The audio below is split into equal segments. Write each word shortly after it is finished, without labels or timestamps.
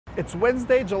It's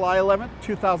Wednesday, July 11th,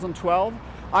 2012.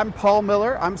 I'm Paul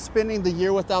Miller. I'm spending the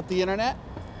year without the internet,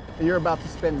 and you're about to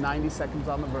spend 90 seconds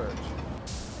on The Verge.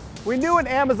 We knew an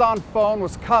Amazon phone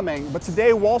was coming, but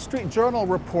today Wall Street Journal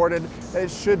reported that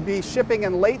it should be shipping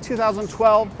in late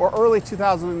 2012 or early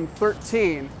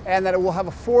 2013, and that it will have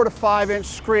a 4 to 5 inch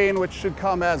screen, which should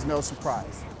come as no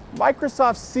surprise.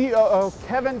 Microsoft COO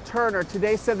Kevin Turner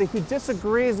today said that he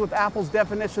disagrees with Apple's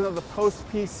definition of the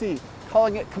post-PC,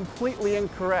 calling it completely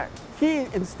incorrect. He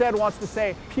instead wants to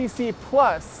say PC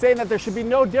Plus, saying that there should be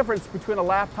no difference between a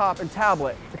laptop and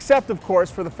tablet, except of course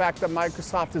for the fact that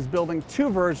Microsoft is building 2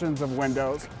 versions of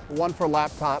Windows, one for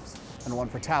laptops and one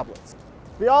for tablets.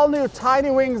 The all-new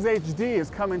TinyWings HD is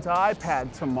coming to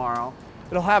iPad tomorrow.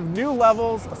 It'll have new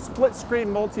levels, a split-screen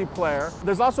multiplayer.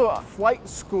 There's also a flight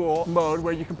school mode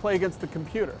where you can play against the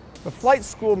computer. The flight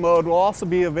school mode will also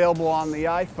be available on the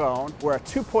iPhone, where a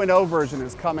 2.0 version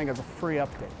is coming as a free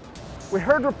update. We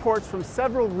heard reports from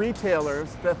several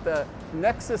retailers that the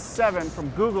Nexus 7 from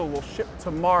Google will ship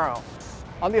tomorrow.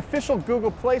 On the official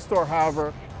Google Play Store,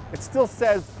 however, it still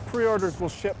says pre-orders will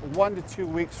ship 1 to 2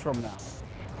 weeks from now.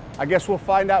 I guess we'll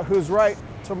find out who's right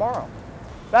tomorrow.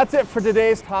 That's it for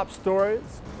today's top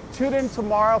stories. Tune in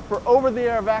tomorrow for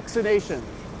over-the-air vaccinations.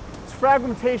 Is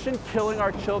fragmentation killing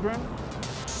our children?